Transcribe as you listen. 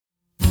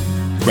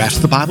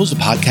Grasp the Bible is a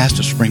podcast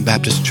of Spring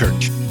Baptist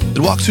Church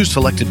that walks through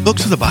selected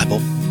books of the Bible,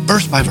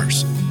 verse by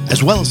verse,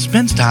 as well as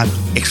spends time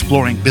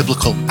exploring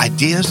biblical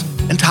ideas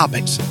and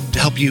topics to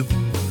help you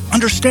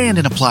understand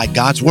and apply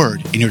God's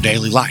Word in your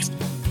daily life.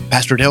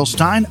 Pastor Daryl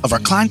Stein of our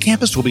Klein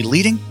campus will be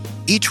leading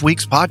each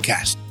week's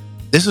podcast.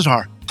 This is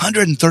our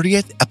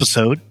 130th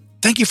episode.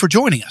 Thank you for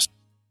joining us.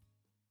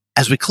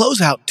 As we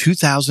close out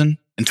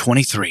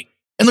 2023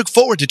 and look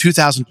forward to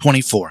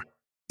 2024,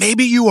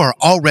 maybe you are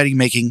already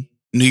making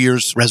New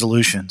Year's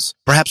resolutions.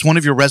 Perhaps one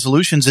of your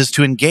resolutions is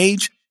to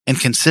engage in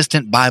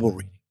consistent Bible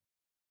reading.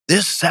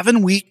 This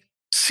 7-week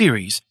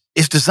series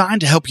is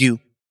designed to help you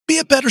be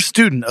a better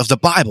student of the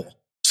Bible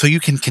so you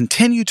can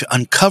continue to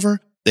uncover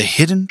the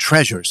hidden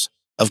treasures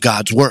of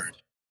God's Word.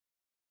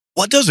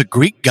 What does a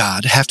Greek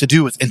god have to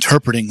do with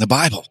interpreting the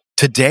Bible?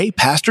 Today,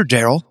 Pastor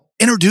Daryl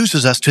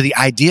introduces us to the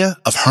idea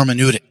of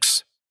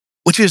hermeneutics,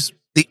 which is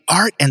the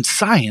art and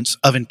science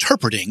of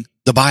interpreting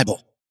the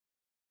Bible.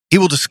 He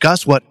will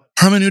discuss what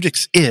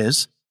hermeneutics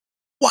is,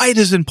 why it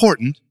is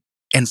important,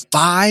 and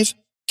 5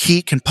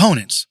 key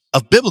components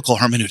of biblical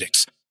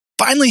hermeneutics.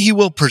 Finally, he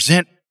will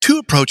present 2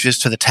 approaches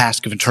to the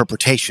task of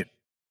interpretation.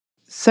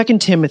 2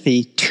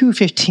 Timothy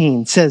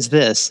 2:15 says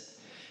this,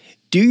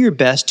 "Do your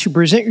best to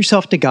present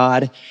yourself to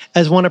God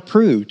as one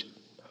approved,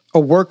 a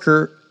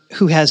worker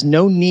who has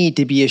no need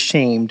to be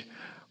ashamed,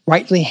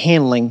 rightly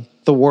handling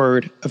the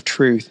word of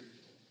truth."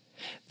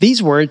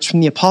 These words from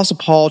the Apostle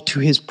Paul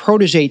to his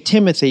protege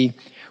Timothy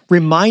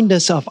remind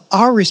us of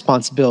our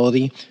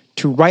responsibility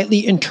to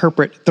rightly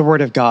interpret the Word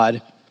of God.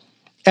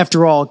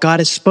 After all, God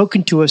has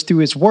spoken to us through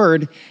His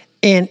Word,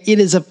 and it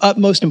is of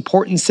utmost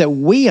importance that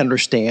we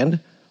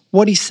understand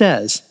what He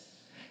says.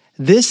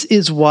 This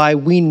is why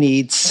we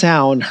need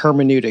sound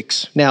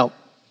hermeneutics. Now,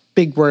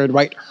 big word,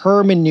 right?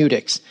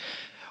 Hermeneutics.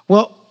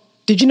 Well,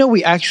 did you know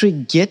we actually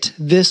get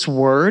this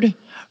word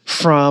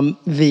from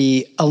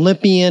the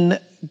Olympian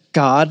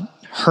god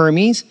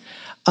Hermes?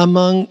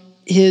 Among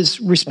his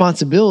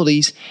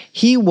responsibilities,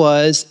 he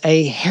was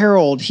a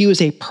herald. He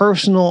was a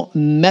personal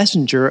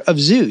messenger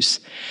of Zeus,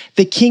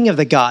 the king of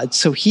the gods.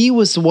 So he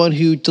was the one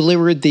who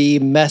delivered the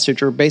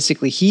message, or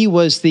basically he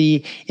was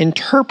the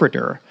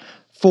interpreter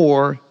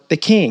for the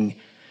king.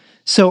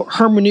 So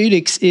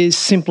hermeneutics is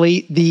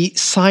simply the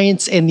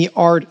science and the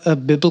art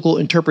of biblical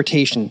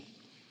interpretation.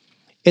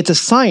 It's a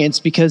science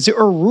because there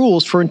are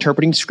rules for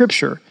interpreting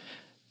Scripture,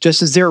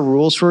 just as there are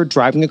rules for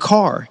driving a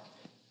car.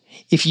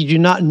 If you do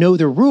not know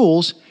the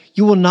rules,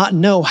 you will not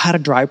know how to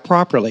drive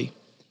properly.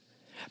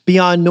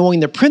 Beyond knowing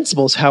the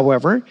principles,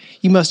 however,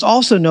 you must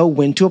also know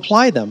when to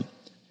apply them.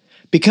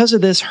 Because of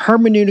this,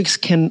 hermeneutics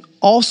can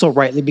also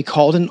rightly be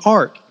called an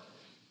art.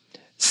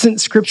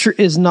 Since Scripture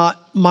is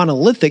not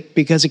monolithic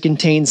because it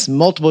contains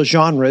multiple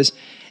genres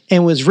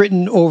and was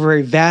written over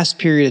a vast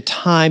period of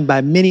time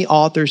by many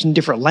authors in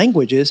different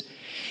languages,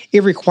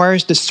 it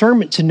requires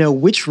discernment to know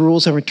which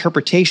rules of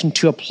interpretation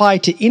to apply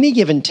to any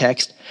given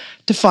text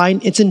to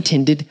find its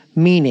intended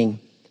meaning.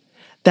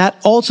 That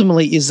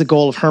ultimately is the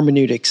goal of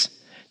hermeneutics,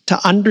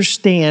 to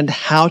understand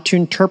how to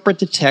interpret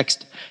the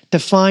text to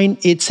find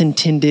its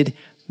intended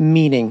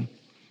meaning.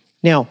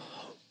 Now,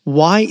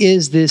 why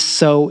is this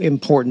so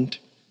important?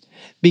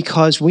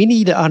 Because we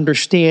need to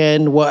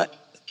understand what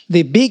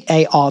the big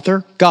A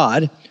author,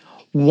 God,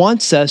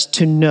 wants us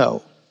to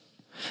know.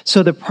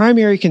 So the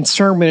primary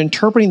concern when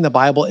interpreting the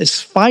Bible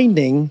is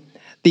finding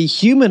the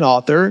human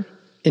author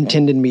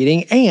intended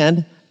meaning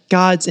and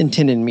God's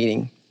intended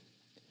meaning.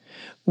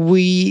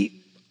 We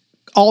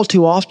all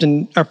too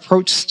often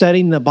approach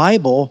studying the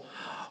Bible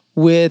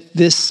with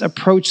this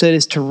approach that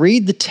is to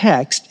read the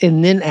text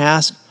and then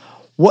ask,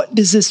 what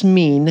does this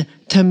mean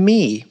to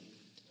me?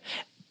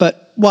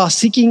 But while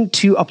seeking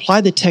to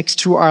apply the text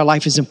to our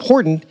life is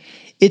important,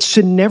 it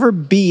should never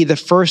be the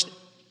first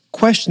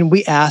question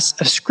we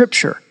ask of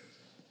Scripture.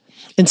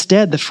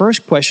 Instead, the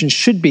first question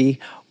should be,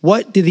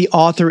 what did the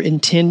author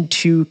intend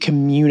to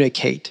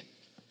communicate?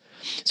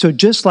 So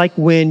just like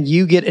when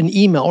you get an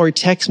email or a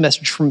text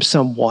message from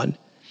someone,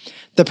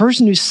 the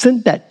person who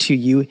sent that to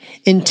you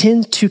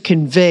intends to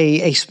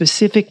convey a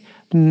specific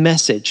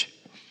message,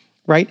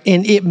 right?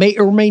 And it may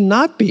or may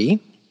not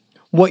be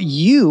what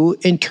you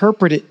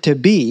interpret it to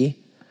be,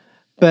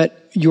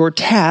 but your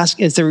task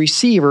as the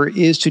receiver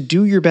is to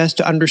do your best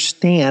to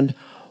understand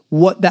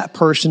what that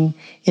person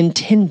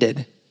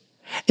intended.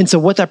 And so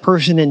what that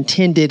person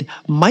intended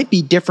might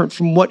be different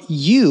from what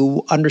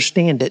you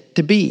understand it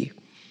to be.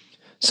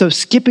 So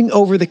skipping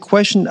over the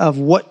question of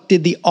what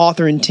did the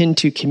author intend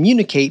to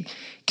communicate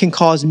can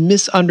cause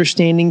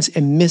misunderstandings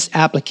and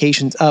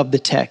misapplications of the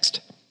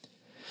text.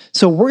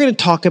 So we're going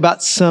to talk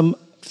about some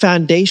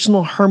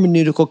foundational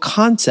hermeneutical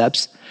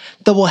concepts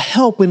that will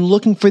help when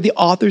looking for the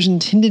author's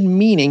intended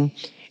meaning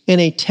in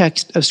a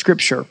text of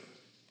Scripture.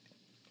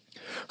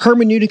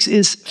 Hermeneutics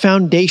is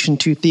foundation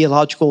to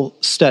theological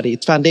study.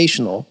 It's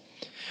foundational.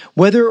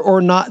 Whether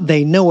or not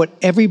they know it,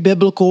 every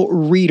biblical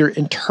reader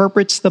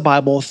interprets the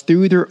Bible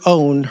through their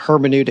own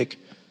hermeneutic.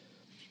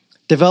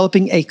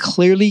 Developing a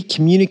clearly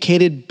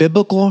communicated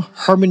biblical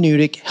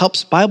hermeneutic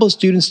helps Bible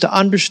students to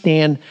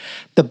understand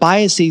the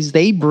biases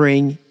they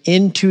bring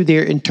into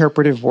their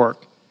interpretive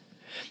work.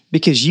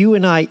 Because you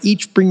and I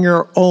each bring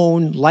our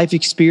own life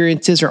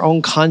experiences, our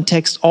own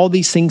context, all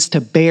these things to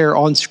bear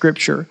on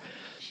Scripture.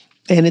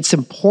 And it's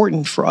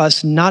important for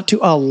us not to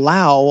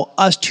allow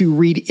us to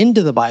read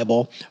into the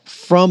Bible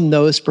from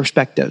those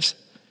perspectives.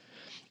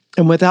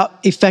 And without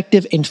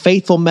effective and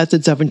faithful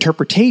methods of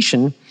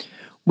interpretation,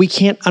 we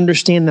can't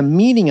understand the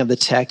meaning of the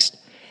text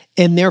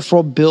and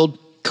therefore build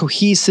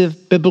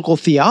cohesive biblical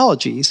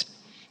theologies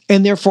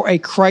and therefore a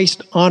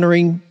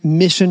Christ-honoring,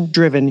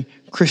 mission-driven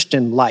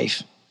Christian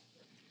life.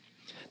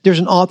 There's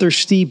an author,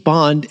 Steve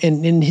Bond,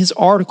 and in his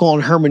article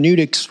on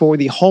hermeneutics for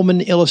the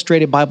Holman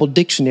Illustrated Bible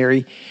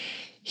Dictionary,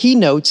 he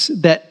notes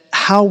that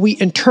how we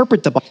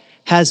interpret the Bible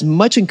has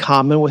much in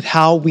common with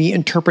how we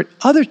interpret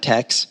other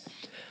texts,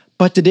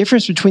 but the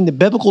difference between the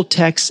biblical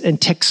texts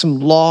and texts from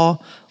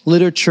law,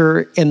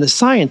 literature, and the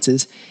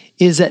sciences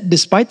is that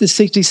despite the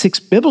 66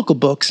 biblical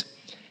books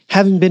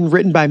having been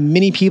written by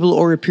many people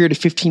over a period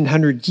of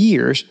 1,500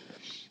 years,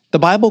 the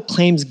Bible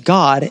claims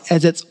God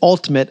as its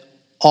ultimate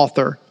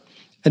author,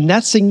 and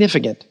that's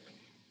significant.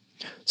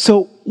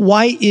 So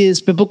why is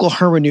biblical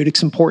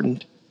hermeneutics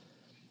important?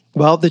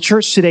 Well, the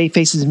church today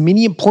faces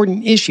many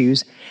important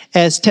issues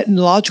as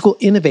technological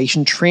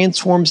innovation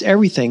transforms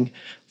everything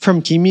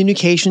from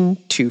communication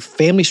to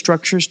family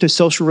structures to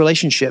social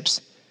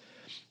relationships.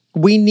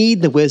 We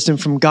need the wisdom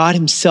from God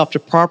Himself to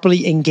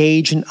properly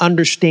engage and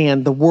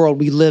understand the world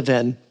we live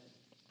in.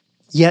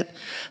 Yet,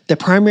 the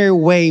primary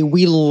way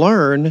we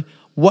learn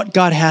what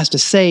God has to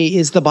say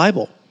is the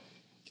Bible,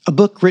 a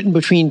book written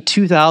between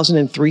 2,000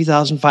 and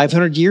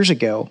 3,500 years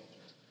ago.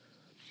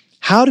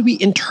 How do we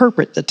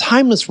interpret the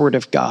timeless Word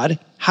of God?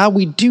 How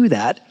we do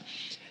that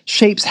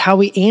shapes how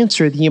we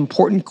answer the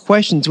important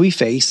questions we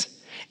face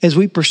as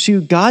we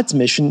pursue God's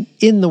mission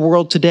in the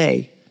world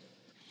today.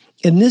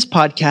 In this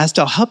podcast,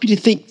 I'll help you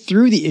to think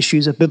through the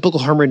issues of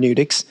biblical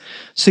hermeneutics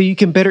so you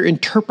can better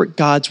interpret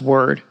God's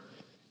Word.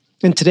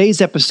 In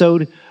today's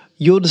episode,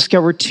 you'll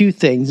discover two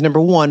things.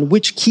 Number one,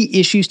 which key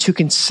issues to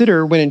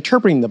consider when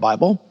interpreting the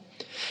Bible,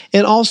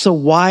 and also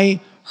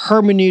why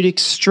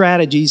hermeneutics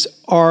strategies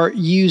are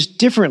used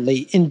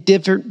differently in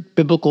different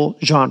biblical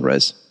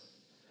genres.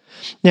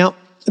 Now,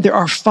 there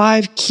are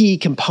 5 key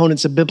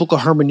components of biblical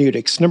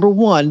hermeneutics. Number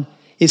one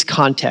is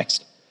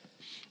context.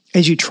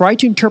 As you try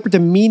to interpret the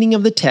meaning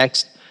of the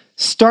text,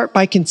 start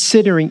by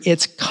considering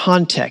its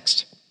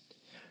context.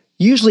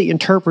 Usually,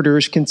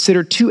 interpreters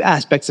consider 2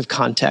 aspects of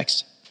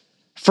context.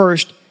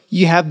 First,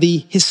 you have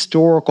the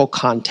historical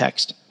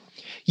context.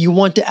 You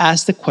want to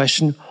ask the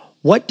question,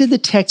 what did the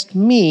text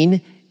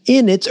mean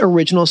in its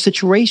original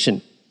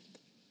situation?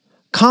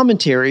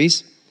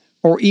 Commentaries,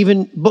 or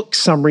even book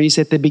summaries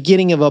at the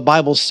beginning of a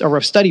Bible or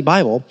a study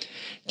Bible,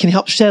 can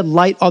help shed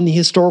light on the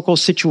historical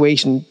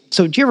situation.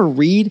 So, do you ever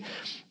read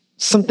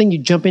something, you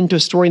jump into a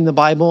story in the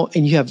Bible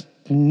and you have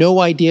no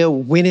idea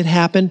when it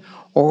happened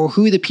or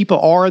who the people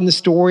are in the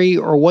story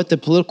or what the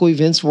political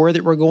events were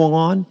that were going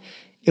on?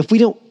 If we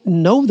don't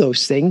know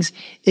those things,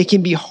 it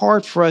can be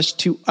hard for us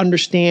to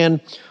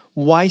understand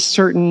why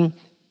certain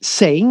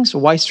sayings,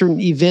 why certain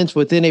events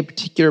within a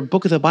particular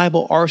book of the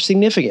Bible are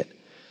significant.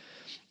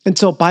 And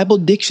so Bible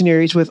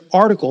dictionaries with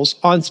articles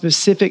on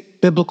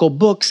specific biblical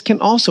books can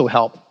also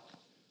help.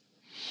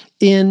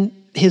 In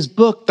his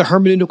book, The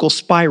Hermeneutical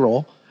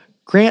Spiral,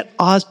 Grant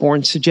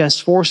Osborne suggests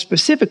 4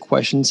 specific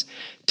questions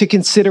to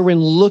consider when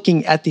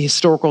looking at the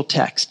historical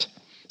text.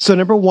 So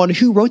number 1,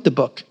 who wrote the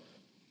book?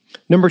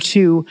 Number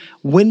 2,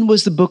 when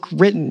was the book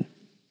written?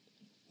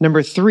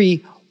 Number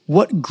 3,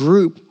 what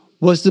group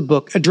was the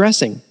book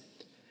addressing?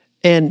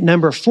 And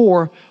number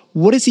 4,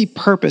 what is the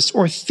purpose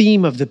or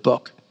theme of the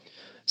book?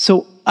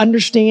 So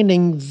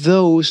understanding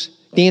the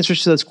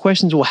answers to those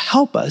questions will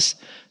help us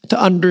to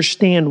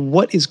understand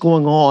what is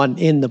going on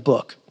in the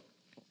book.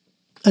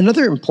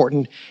 Another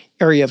important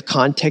area of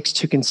context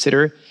to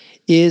consider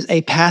is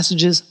a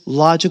passage's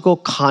logical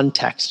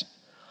context.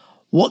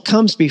 What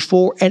comes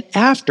before and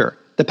after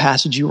the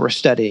passage you are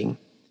studying?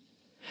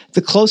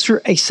 The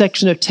closer a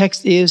section of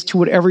text is to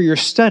whatever you're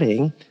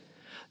studying,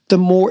 the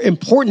more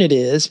important it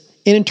is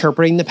in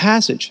interpreting the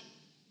passage.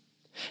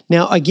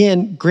 Now,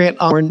 again, Grant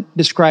Osborne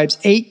describes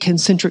 8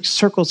 concentric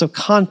circles of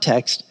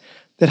context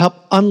that help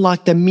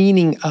unlock the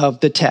meaning of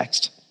the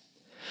text.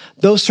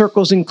 Those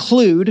circles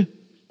include,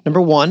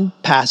 number 1,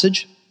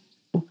 passage,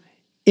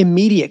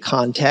 immediate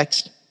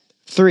context,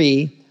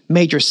 3,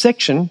 major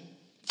section,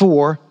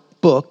 4,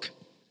 book,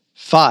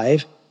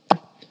 5,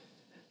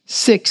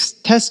 6,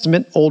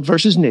 Testament, Old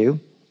versus New,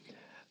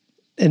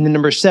 and then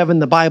number 7,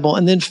 the Bible,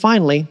 and then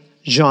finally,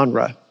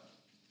 genre.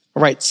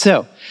 All right,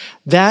 so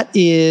that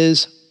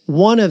is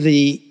one of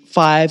the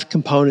 5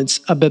 components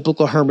of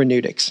biblical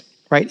hermeneutics,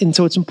 right? And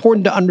so it's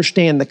important to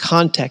understand the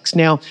context.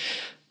 Now,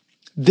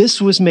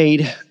 this was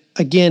made,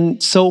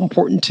 again, so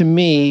important to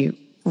me.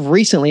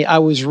 Recently, I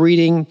was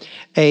reading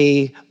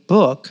a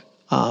book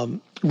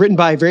written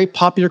by a very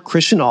popular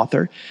Christian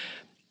author,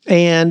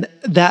 And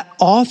that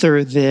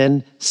author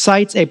then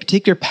cites a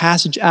particular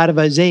passage out of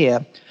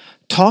Isaiah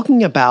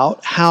talking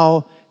about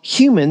how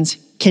humans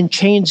can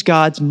change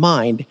God's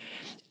mind.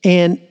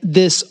 And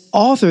this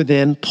author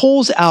then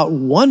pulls out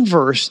one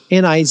verse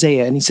in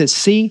Isaiah and he says,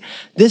 see,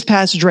 this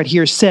passage right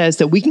here says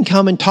that we can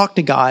come and talk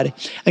to God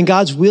and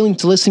God's willing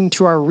to listen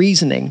to our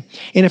reasoning.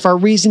 And if our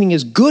reasoning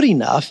is good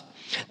enough,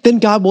 then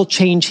God will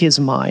change his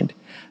mind.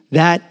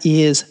 That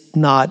is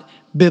not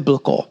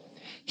biblical.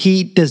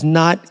 He does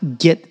not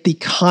get the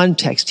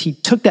context. He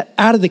took that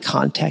out of the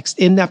context.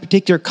 In that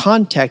particular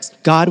context,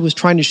 God was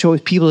trying to show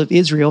his people of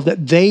Israel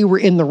that they were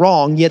in the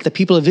wrong, yet the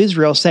people of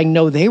Israel saying,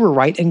 no, they were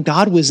right, and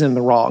God was in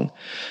the wrong.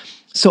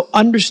 So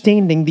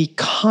understanding the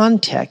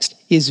context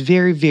is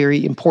very,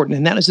 very important,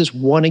 and that is just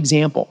one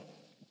example.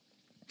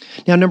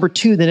 Now, number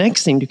two, the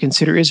next thing to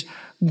consider is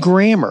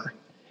grammar.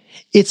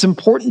 It's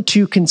important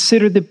to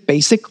consider the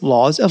basic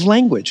laws of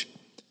language.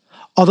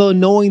 Although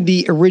knowing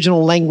the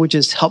original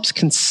languages helps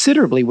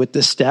considerably with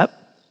this step,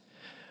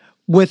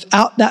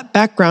 without that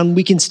background,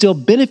 we can still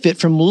benefit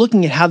from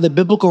looking at how the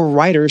biblical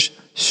writers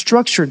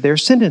structured their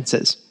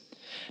sentences.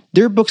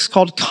 There are books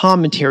called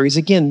commentaries.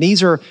 Again,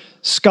 these are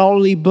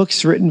scholarly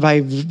books written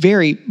by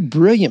very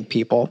brilliant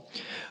people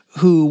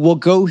who will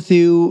go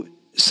through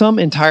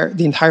the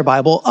entire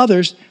Bible,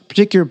 others,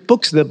 particular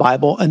books of the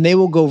Bible, and they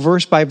will go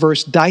verse by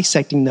verse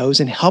dissecting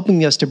those and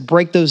helping us to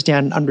break those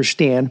down and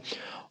understand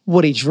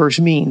what each verse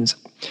means.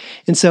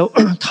 And so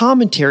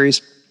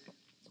commentaries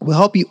will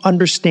help you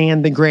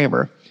understand the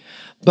grammar,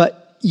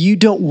 but you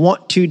don't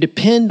want to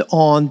depend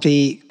on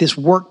this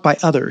work by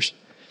others.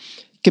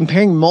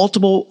 Comparing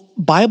multiple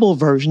Bible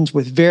versions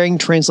with varying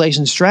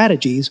translation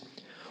strategies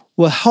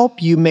will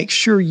help you make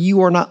sure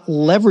you are not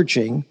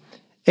leveraging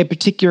a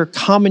particular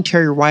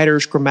commentary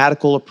writer's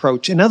grammatical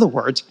approach. In other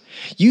words,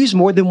 use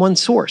more than one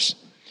source.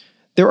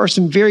 There are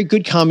some very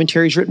good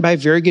commentaries written by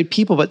very good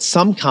people, but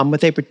some come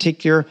with a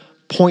particular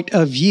point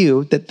of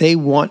view that they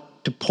want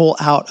to pull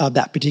out of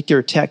that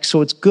particular text.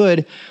 So it's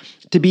good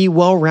to be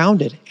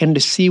well-rounded and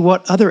to see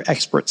what other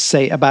experts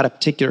say about a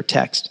particular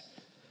text.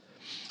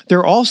 There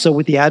are also,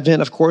 with the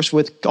advent, of course,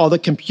 with all the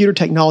computer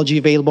technology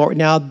available right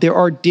now, there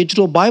are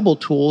digital Bible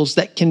tools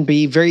that can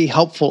be very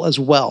helpful as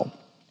well.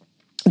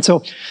 And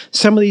so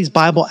some of these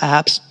Bible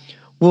apps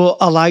will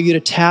allow you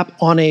to tap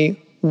on a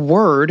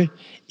word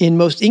in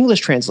most English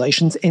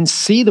translations and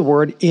see the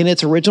word in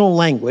its original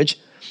language,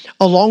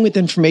 along with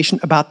information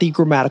about the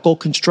grammatical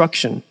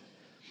construction.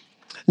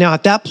 Now,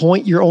 at that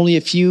point, you're only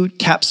a few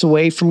taps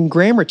away from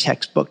grammar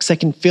textbooks that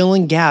can fill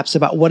in gaps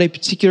about what a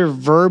particular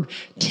verb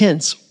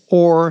tense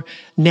or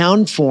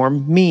noun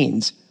form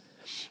means.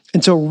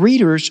 And so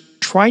readers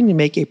trying to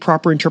make a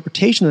proper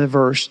interpretation of the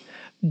verse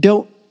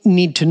don't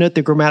need to note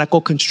the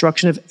grammatical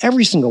construction of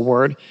every single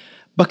word,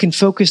 but can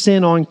focus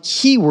in on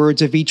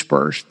keywords of each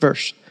verse,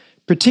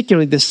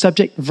 particularly the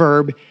subject,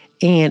 verb,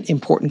 and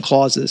important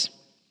clauses.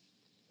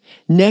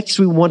 Next,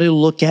 we want to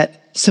look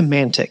at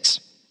semantics.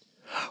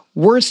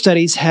 Word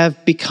studies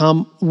have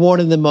become one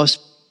of the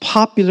most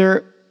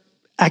popular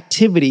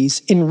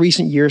activities in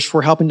recent years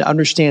for helping to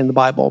understand the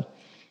Bible.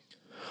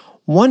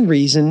 One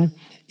reason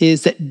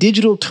is that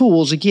digital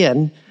tools,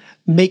 again,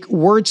 make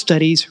word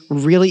studies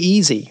really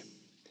easy.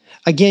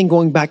 Again,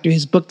 going back to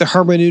his book, The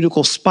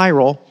Hermeneutical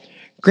Spiral,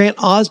 Grant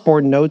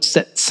Osborne notes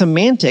that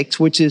semantics,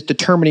 which is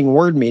determining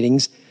word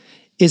meanings,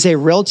 is a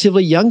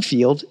relatively young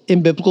field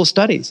in biblical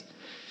studies.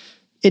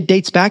 It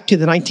dates back to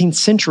the 19th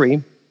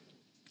century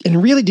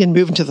and really didn't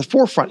move into the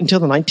forefront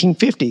until the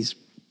 1950s.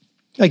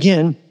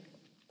 Again,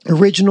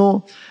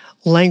 original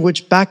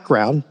language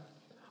background,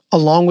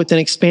 along with an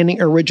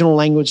expanding original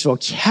language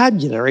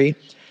vocabulary,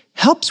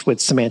 helps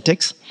with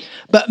semantics,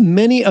 but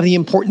many of the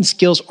important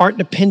skills aren't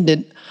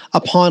dependent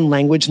upon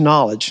language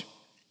knowledge.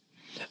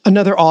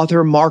 Another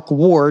author, Mark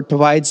Ward,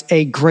 provides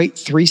a great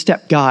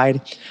 3-step guide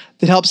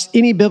that helps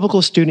any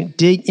biblical student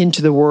dig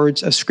into the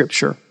words of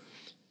Scripture.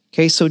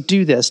 Okay, so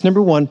do this.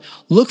 Number one,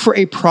 look for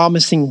a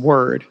promising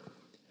word.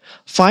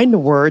 Find a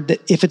word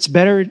that, if it's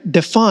better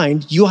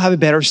defined, you'll have a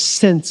better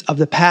sense of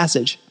the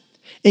passage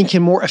and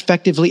can more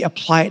effectively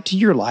apply it to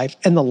your life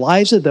and the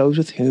lives of those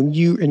with whom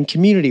you're in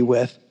community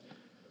with.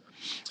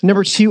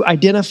 Number two,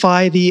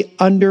 identify the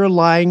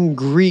underlying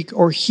Greek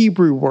or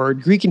Hebrew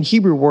word. Greek and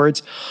Hebrew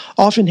words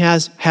often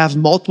have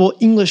multiple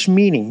English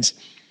meanings.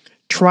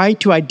 Try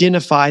to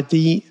identify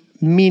the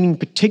meaning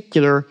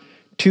particular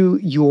to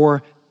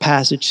your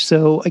passage.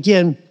 So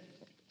again,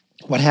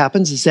 what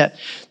happens is that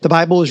the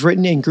Bible is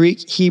written in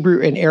Greek,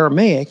 Hebrew, and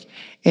Aramaic,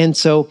 and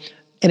so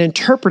an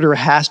interpreter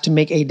has to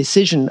make a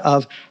decision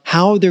of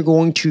how they're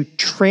going to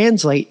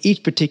translate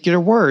each particular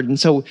word. And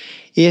so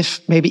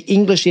if maybe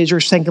English is your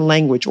second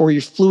language or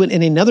you're fluent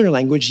in another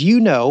language,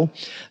 you know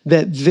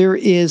that there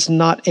is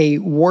not a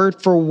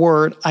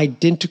word-for-word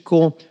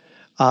identical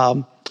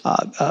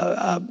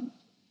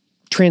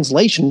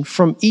translation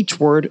from each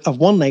word of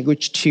one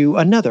language to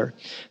another.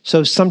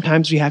 So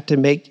sometimes we have to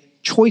make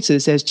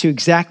choices as to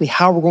exactly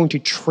how we're going to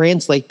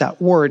translate that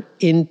word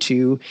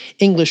into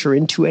English or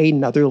into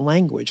another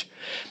language.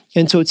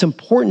 And so it's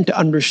important to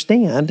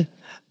understand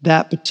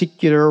that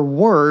particular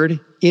word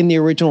in the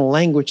original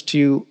language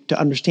to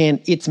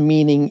understand its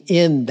meaning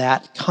in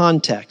that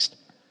context.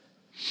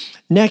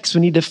 Next,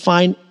 we need to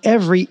find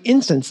every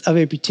instance of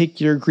a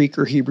particular Greek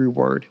or Hebrew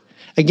word.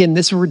 Again,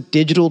 this is where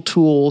digital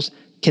tools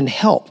can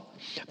help.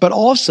 But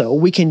also,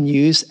 we can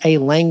use a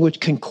language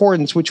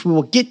concordance, which we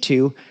will get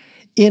to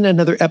in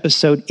another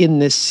episode in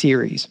this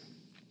series.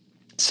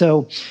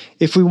 So,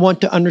 if we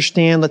want to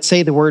understand, let's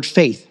say, the word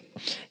faith,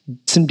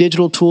 some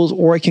digital tools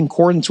or a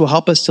concordance will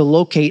help us to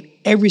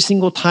locate every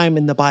single time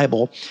in the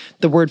Bible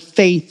the word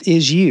faith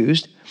is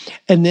used.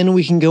 And then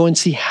we can go and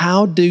see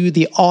how do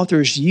the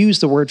authors use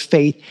the word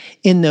faith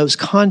in those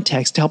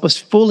contexts to help us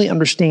fully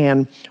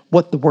understand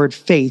what the word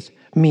faith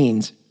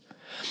means.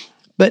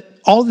 But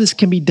all this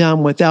can be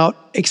done without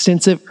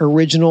extensive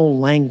original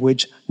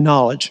language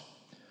knowledge.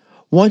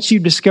 Once you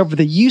discover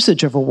the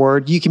usage of a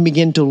word, you can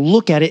begin to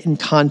look at it in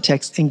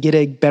context and get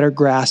a better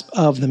grasp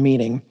of the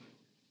meaning.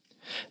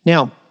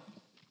 Now,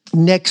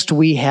 next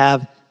we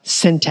have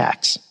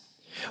syntax.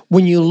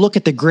 When you look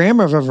at the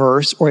grammar of a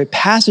verse or a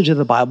passage of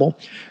the Bible,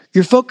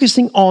 you're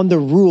focusing on the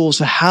rules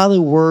of how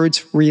the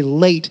words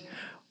relate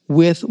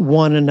with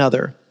one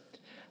another.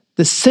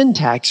 The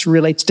syntax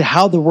relates to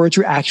how the words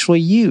are actually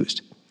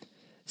used.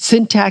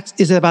 Syntax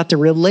is about the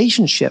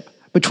relationship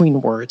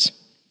between words.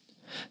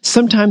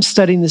 Sometimes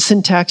studying the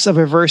syntax of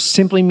a verse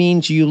simply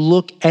means you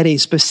look at a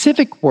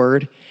specific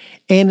word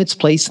and its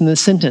place in the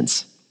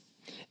sentence.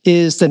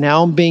 Is the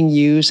noun being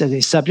used as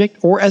a subject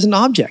or as an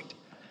object?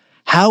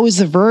 How is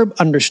the verb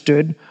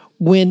understood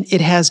when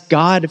it has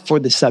God for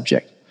the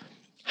subject?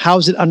 How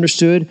is it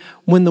understood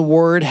when the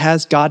word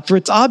has God for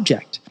its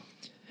object?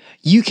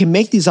 You can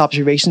make these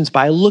observations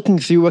by looking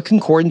through a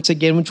concordance,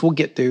 again, which we'll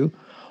get through,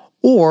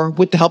 or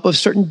with the help of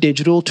certain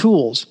digital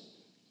tools.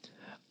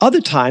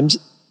 Other times,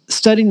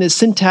 studying the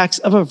syntax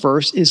of a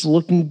verse is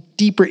looking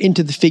deeper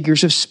into the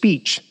figures of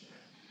speech.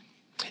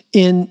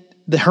 In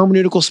The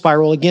Hermeneutical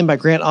Spiral, again by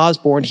Grant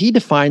Osborne, he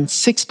defined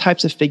 6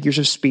 types of figures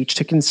of speech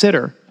to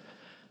consider.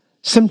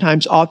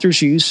 Sometimes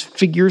authors use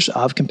figures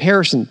of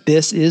comparison.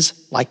 This is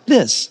like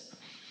this.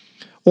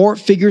 Or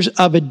figures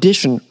of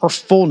addition or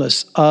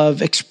fullness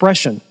of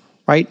expression,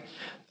 right?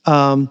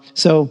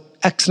 So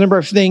X number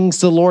of things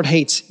the Lord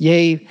hates.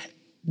 Yea,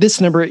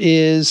 this number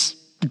is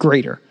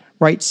greater,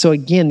 right? So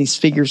again, these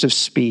figures of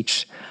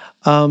speech.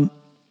 In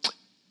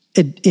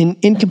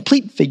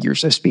incomplete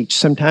figures of speech,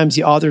 sometimes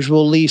the authors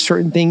will leave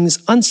certain things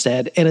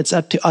unsaid, and it's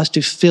up to us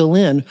to fill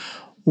in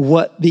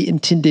what the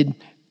intended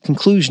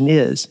conclusion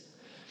is.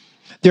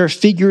 There are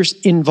figures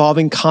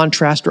involving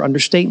contrast or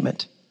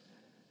understatement.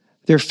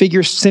 There are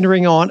figures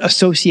centering on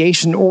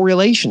association or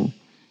relation.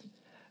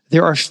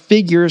 There are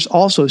figures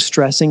also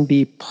stressing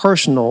the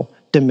personal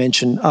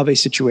dimension of a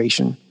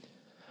situation.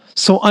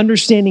 So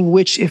understanding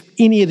which, if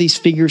any of these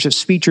figures of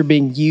speech are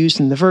being used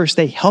in the verse,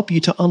 they help you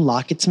to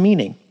unlock its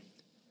meaning.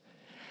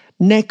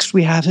 Next,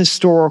 we have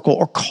historical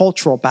or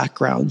cultural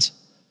backgrounds.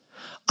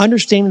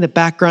 Understanding the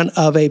background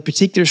of a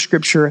particular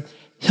scripture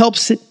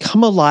helps it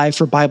come alive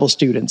for Bible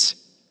students.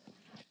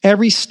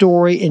 Every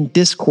story and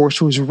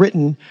discourse was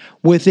written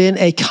within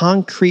a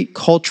concrete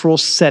cultural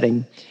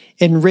setting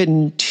and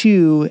written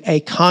to a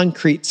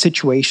concrete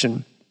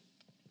situation.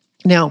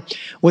 Now,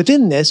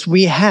 within this,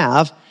 we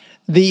have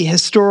the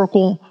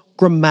historical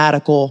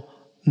grammatical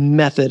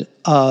method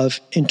of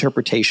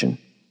interpretation.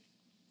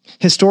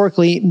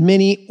 Historically,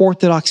 many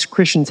Orthodox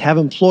Christians have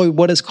employed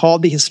what is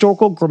called the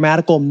historical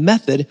grammatical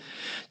method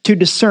to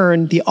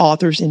discern the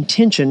author's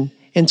intention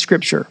in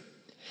Scripture.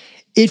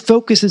 It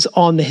focuses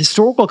on the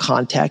historical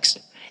context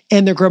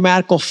and the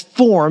grammatical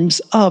forms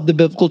of the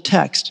biblical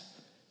text.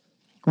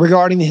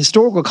 Regarding the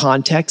historical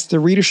context, the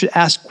reader should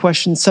ask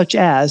questions such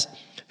as,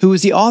 who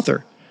is the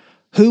author?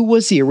 Who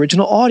was the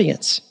original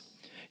audience?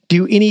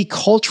 Do any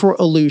cultural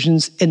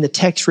allusions in the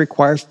text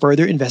require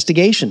further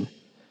investigation?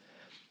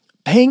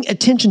 Paying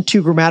attention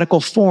to grammatical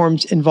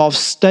forms involves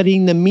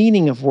studying the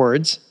meaning of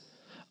words,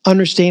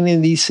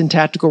 understanding these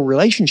syntactical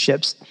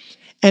relationships,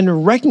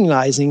 and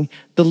recognizing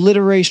the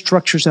literary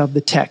structures of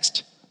the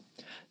text.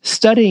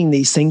 Studying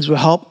these things will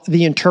help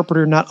the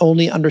interpreter not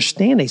only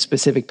understand a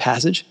specific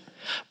passage,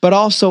 but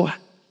also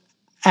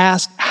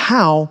ask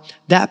how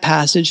that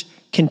passage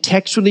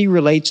contextually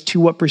relates to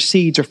what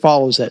precedes or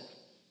follows it.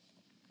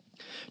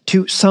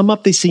 To sum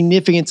up the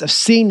significance of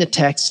seeing the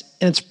text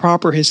in its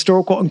proper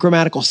historical and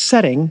grammatical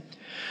setting,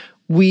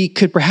 we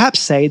could perhaps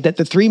say that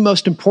the 3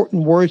 most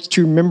important words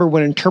to remember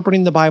when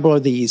interpreting the Bible are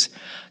these: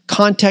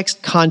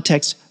 context,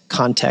 context,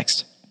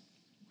 context.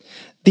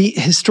 The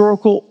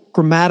historical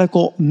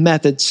grammatical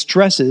method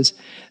stresses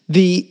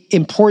the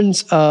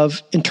importance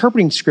of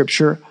interpreting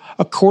Scripture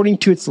according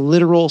to its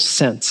literal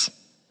sense.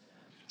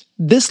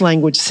 This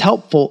language is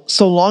helpful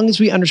so long as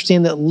we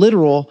understand that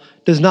literal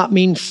does not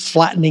mean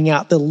flattening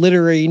out the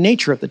literary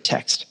nature of the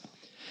text.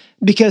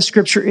 Because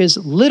Scripture is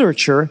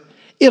literature,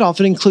 it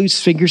often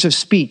includes figures of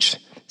speech,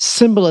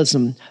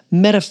 symbolism,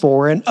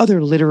 metaphor, and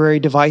other literary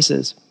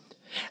devices.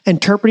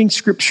 Interpreting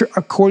Scripture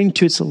according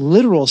to its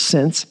literal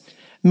sense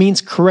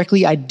means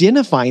correctly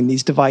identifying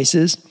these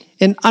devices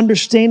and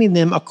understanding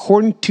them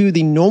according to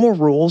the normal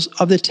rules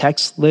of the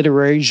text's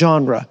literary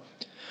genre.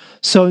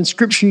 So when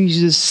Scripture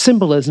uses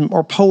symbolism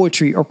or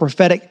poetry or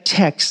prophetic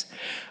text,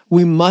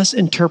 we must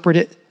interpret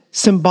it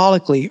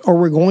symbolically, or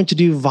we're going to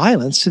do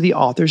violence to the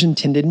author's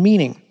intended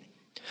meaning.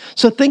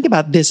 So think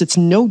about this. It's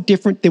no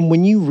different than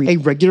when you read a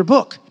regular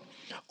book.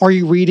 Are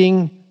you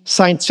reading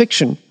science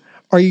fiction?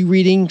 Are you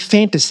reading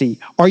fantasy?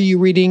 Are you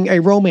reading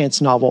a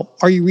romance novel?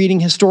 Are you reading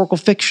historical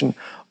fiction?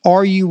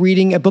 Are you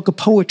reading a book of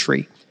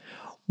poetry?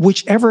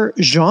 Whichever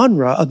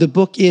genre of the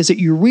book is that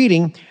you're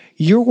reading,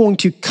 you're going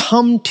to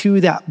come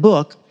to that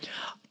book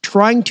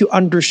trying to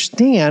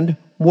understand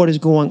what is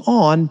going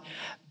on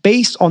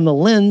based on the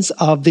lens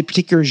of the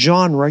particular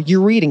genre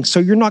you're reading. So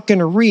you're not going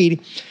to read,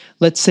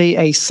 let's say,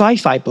 a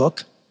sci-fi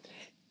book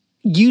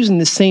using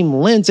the same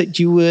lens that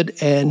you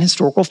would an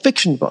historical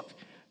fiction book.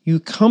 You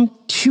come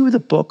to the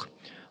book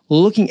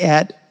looking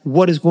at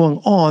what is going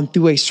on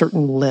through a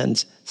certain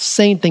lens.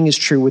 Same thing is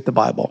true with the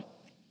Bible.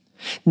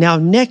 Now,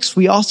 next,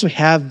 we also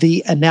have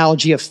the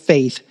analogy of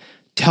faith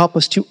to help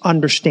us to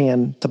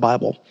understand the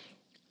Bible.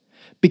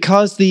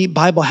 Because the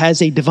Bible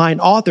has a divine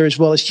author as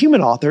well as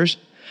human authors,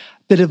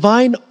 the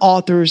divine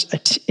author's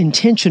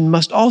intention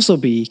must also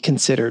be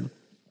considered.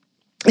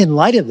 In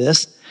light of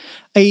this,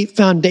 a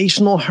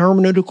foundational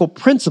hermeneutical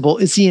principle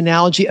is the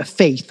analogy of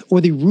faith, or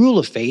the rule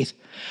of faith,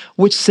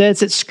 which says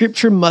that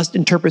Scripture must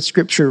interpret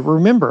Scripture.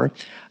 Remember,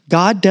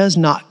 God does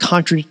not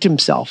contradict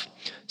himself.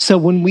 So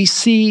when we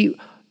see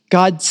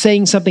God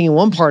saying something in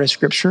one part of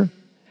Scripture,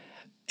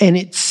 and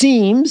it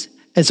seems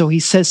as though he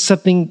says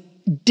something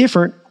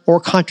different or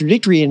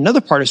contradictory in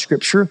another part of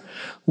Scripture,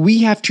 we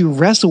have to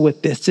wrestle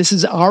with this. This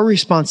is our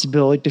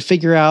responsibility to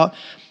figure out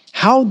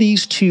how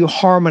these two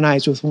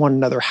harmonize with one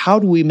another. How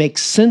do we make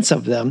sense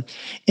of them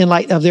in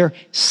light of their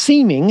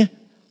seeming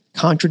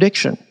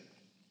contradiction?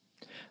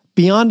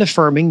 Beyond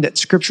affirming that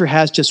Scripture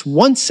has just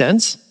one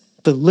sense,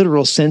 the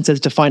literal sense as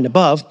defined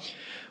above,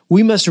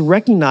 we must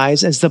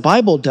recognize, as the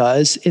Bible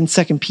does in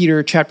 2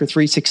 Peter chapter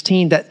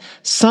 3:16, that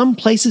some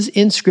places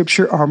in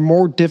Scripture are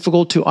more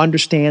difficult to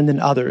understand than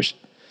others.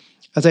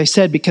 As I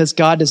said, because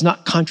God does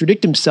not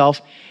contradict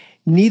himself,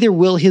 neither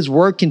will his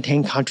word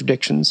contain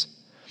contradictions.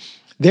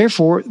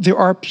 Therefore, there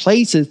are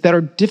places that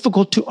are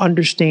difficult to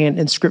understand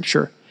in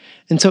Scripture.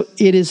 And so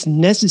it is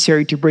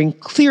necessary to bring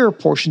clearer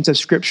portions of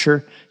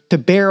Scripture to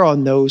bear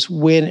on those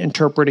when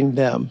interpreting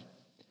them.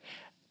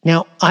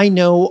 Now, I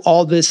know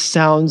all this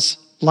sounds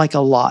like a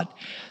lot,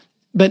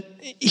 but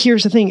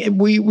here's the thing.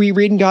 We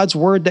read in God's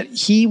word that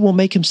he will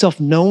make himself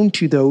known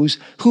to those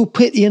who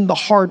put in the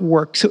hard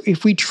work. So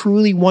if we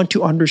truly want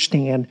to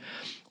understand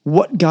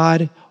what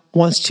God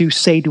wants to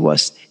say to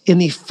us in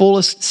the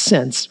fullest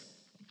sense,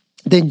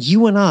 then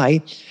you and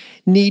I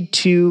need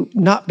to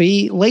not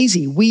be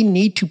lazy. We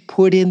need to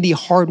put in the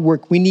hard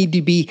work. We need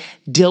to be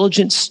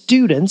diligent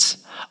students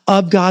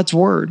of God's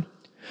word.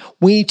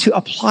 We need to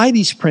apply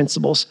these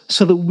principles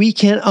so that we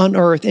can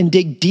unearth and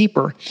dig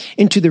deeper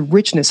into the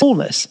richness,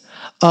 fullness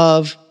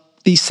of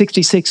these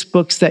 66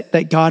 books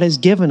that God has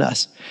given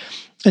us.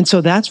 And so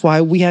that's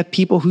why we have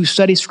people who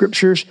study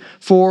scriptures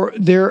for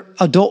their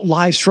adult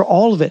lives, for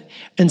all of it,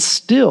 and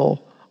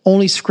still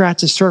only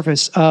scratch the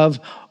surface of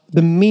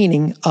the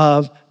meaning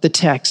of the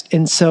text.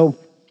 And so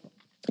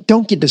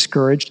don't get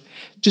discouraged.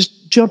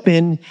 Just jump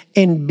in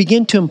and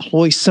begin to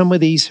employ some of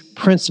these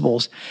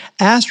principles.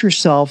 Ask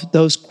yourself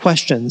those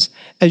questions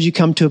as you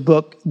come to a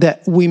book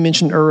that we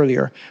mentioned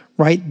earlier,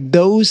 right?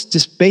 Those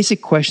just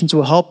basic questions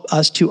will help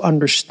us to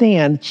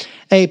understand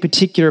a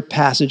particular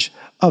passage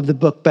of the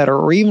book better,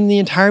 or even the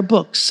entire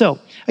book. So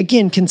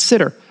again,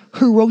 consider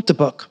who wrote the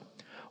book?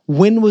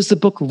 When was the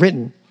book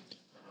written?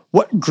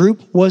 What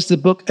group was the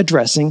book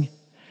addressing?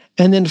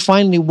 And then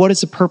finally, what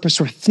is the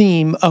purpose or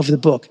theme of the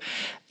book?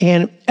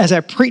 And as I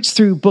preach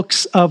through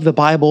books of the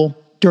Bible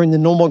during the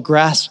normal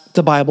Grasp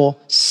the Bible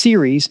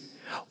series,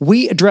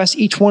 we address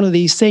each one of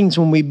these things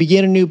when we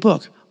begin a new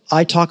book.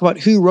 I talk about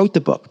who wrote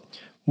the book,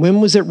 when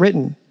was it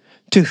written,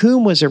 to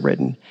whom was it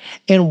written,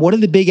 and what are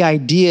the big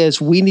ideas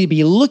we need to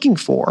be looking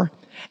for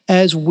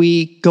as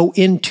we go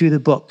into the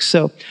book.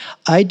 So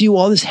I do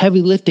all this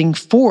heavy lifting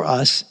for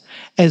us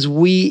as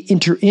we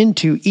enter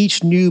into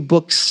each new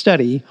book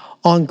study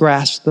on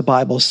Grasp the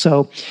Bible.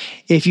 So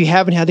if you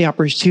haven't had the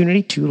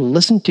opportunity to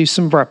listen to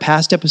some of our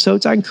past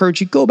episodes, I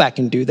encourage you to go back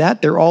and do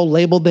that. They're all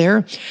labeled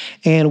there,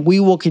 and we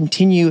will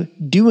continue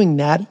doing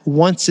that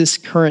once this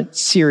current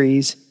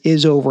series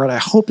is over, and I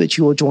hope that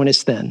you will join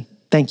us then.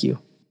 Thank you.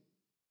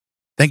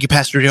 Thank you,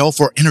 Pastor Dale,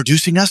 for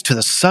introducing us to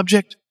the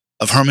subject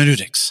of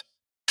hermeneutics.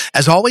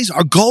 As always,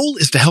 our goal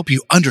is to help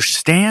you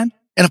understand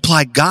and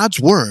apply God's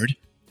word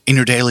in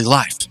your daily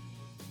life.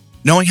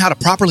 Knowing how to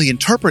properly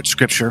interpret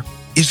Scripture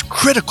is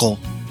critical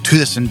to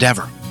this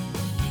endeavor.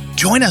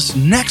 Join us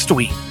next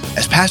week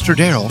as Pastor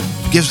Darrell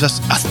gives us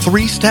a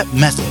 3-step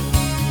method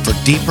for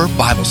deeper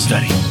Bible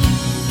study.